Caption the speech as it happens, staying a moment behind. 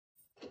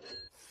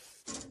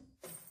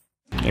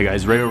Hey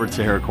guys, right over at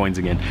Sahara Coins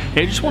again.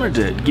 Hey, I just wanted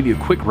to give you a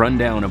quick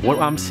rundown of what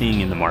I'm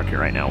seeing in the market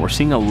right now. We're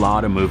seeing a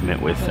lot of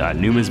movement with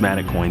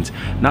numismatic coins,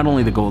 not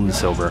only the gold and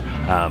silver,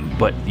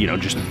 but you know,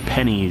 just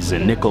pennies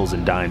and nickels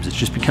and dimes. It's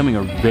just becoming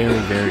a very,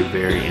 very,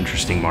 very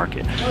interesting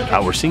market.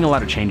 We're seeing a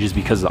lot of changes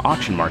because the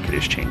auction market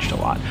has changed a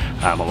lot.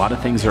 A lot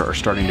of things are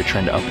starting to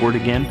trend upward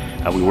again.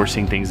 We were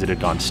seeing things that had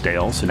gone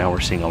stale, so now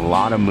we're seeing a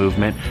lot of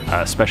movement,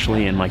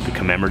 especially in like the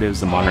commemoratives,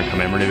 the modern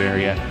commemorative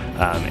area,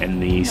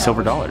 and the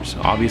silver dollars.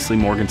 Obviously,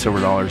 Morgan silver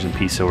dollars and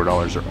peace silver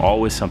dollars are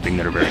always something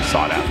that are very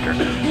sought after,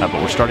 but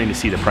we're starting to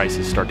see the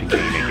prices start to gain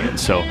again.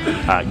 So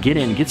get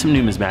in, get some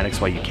numismatics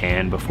while you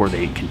can before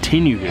they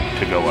continue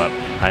to go up,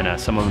 and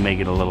some of them may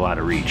get a little out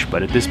of reach.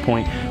 But at this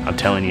point, I'm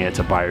telling you, it's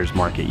a buyer's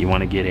market. You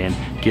want to get in,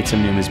 get some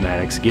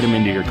numismatics, get them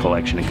into your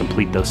collection, and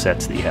complete those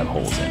sets that you have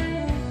holes in.